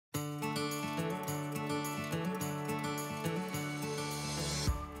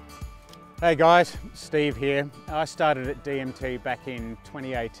Hey guys, Steve here. I started at DMT back in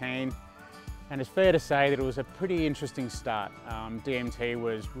 2018 and it's fair to say that it was a pretty interesting start. DMT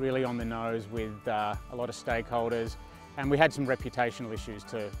was really on the nose with a lot of stakeholders and we had some reputational issues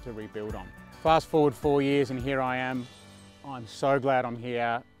to rebuild on. Fast forward 4 years and here I am. I'm so glad I'm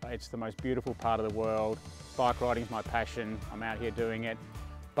here. It's the most beautiful part of the world. Bike riding is my passion. I'm out here doing it.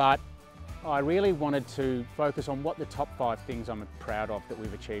 But I really wanted to focus on what the top 5 things I'm proud of that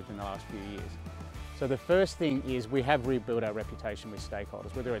we've achieved in the last few years. So the first thing is we have rebuilt our reputation with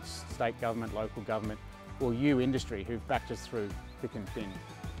stakeholders, whether it's state government, local government, or you industry who've backed us through thick and thin.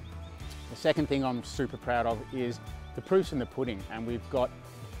 The second thing I'm super proud of is the proof's in the pudding, and we've got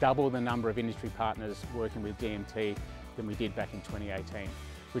double the number of industry partners working with DMT than we did back in 2018,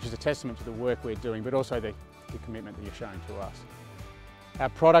 which is a testament to the work we're doing, but also the commitment that you're showing to us. Our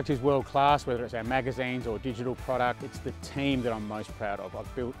product is world class, whether it's our magazines or digital product. It's the team that I'm most proud of.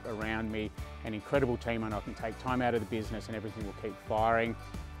 I've built around me an incredible team and I can take time out of the business and everything will keep firing.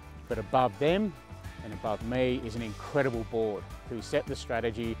 But above them and above me is an incredible board who set the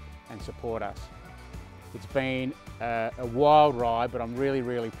strategy and support us. It's been a wild ride, but I'm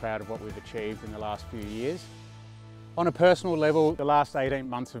really proud of what we've achieved in the last few years. On a personal level, the last 18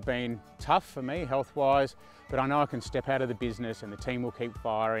 months have been tough for me health-wise, but I know I can step out of the business and the team will keep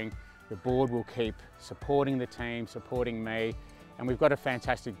firing, the board will keep supporting the team, supporting me, and we've got a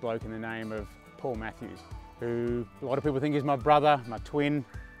fantastic bloke in the name of Paul Matthews, who a lot of people think is my brother, my twin.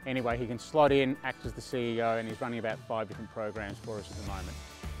 Anyway, he can slot in, act as the CEO, and he's running about 5 different programs for us at the moment.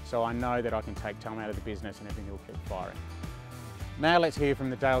 So I know that I can take time out of the business and everything will keep firing. Now let's hear from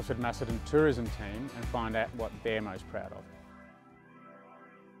the Daylesford Macedon Tourism team and find out what they're most proud of.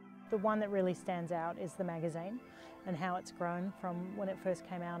 The one that really stands out is the magazine and how it's grown from when it first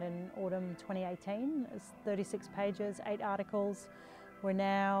came out in autumn 2018. It's 36 pages, 8 articles. We're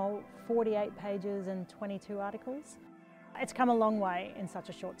now 48 pages and 22 articles. It's come a long way in such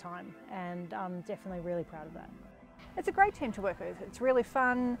a short time and I'm definitely really proud of that. It's a great team to work with. It's really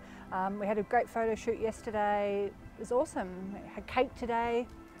fun. We had a great photo shoot yesterday. It was awesome. We had cake today.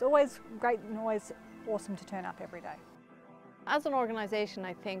 It's always great and always awesome to turn up every day. As an organisation,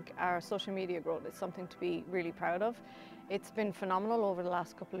 I think our social media growth is something to be really proud of. It's been phenomenal over the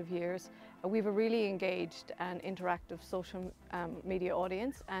last couple of years. We have a really engaged and interactive social media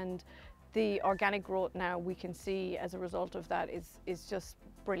audience, and the organic growth now we can see as a result of that is just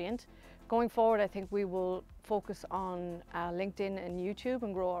brilliant. Going forward, I think we will focus on LinkedIn and YouTube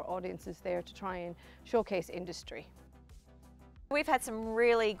and grow our audiences there to try and showcase industry. We've had some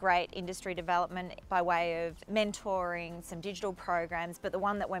really great industry development by way of mentoring, some digital programs, but the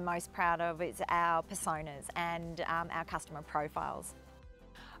one that we're most proud of is our personas and our customer profiles.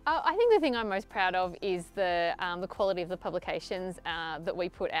 I think the thing I'm most proud of is the quality of the publications that we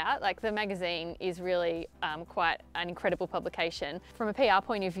put out. Like the magazine is really quite an incredible publication. From a PR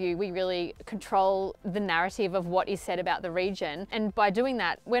point of view, we really control the narrative of what is said about the region. And by doing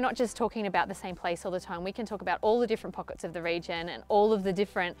that, we're not just talking about the same place all the time. We can talk about all the different pockets of the region and all of the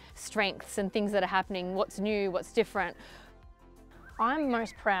different strengths and things that are happening, what's new, what's different. I'm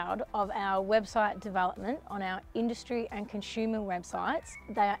most proud of our website development on our industry and consumer websites.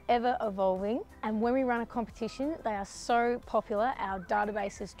 They are ever evolving, and when we run a competition, they are so popular. Our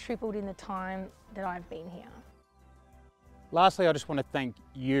database has tripled in the time that I've been here. Lastly, I just want to thank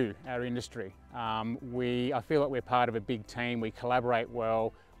you, our industry. I feel like we're part of a big team. We collaborate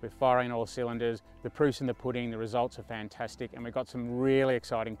well. We're firing all cylinders. The proof's in the pudding. The results are fantastic, and we've got some really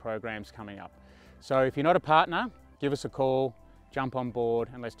exciting programs coming up. So if you're not a partner, give us a call. Jump on board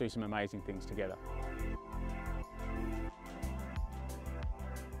and let's do some amazing things together.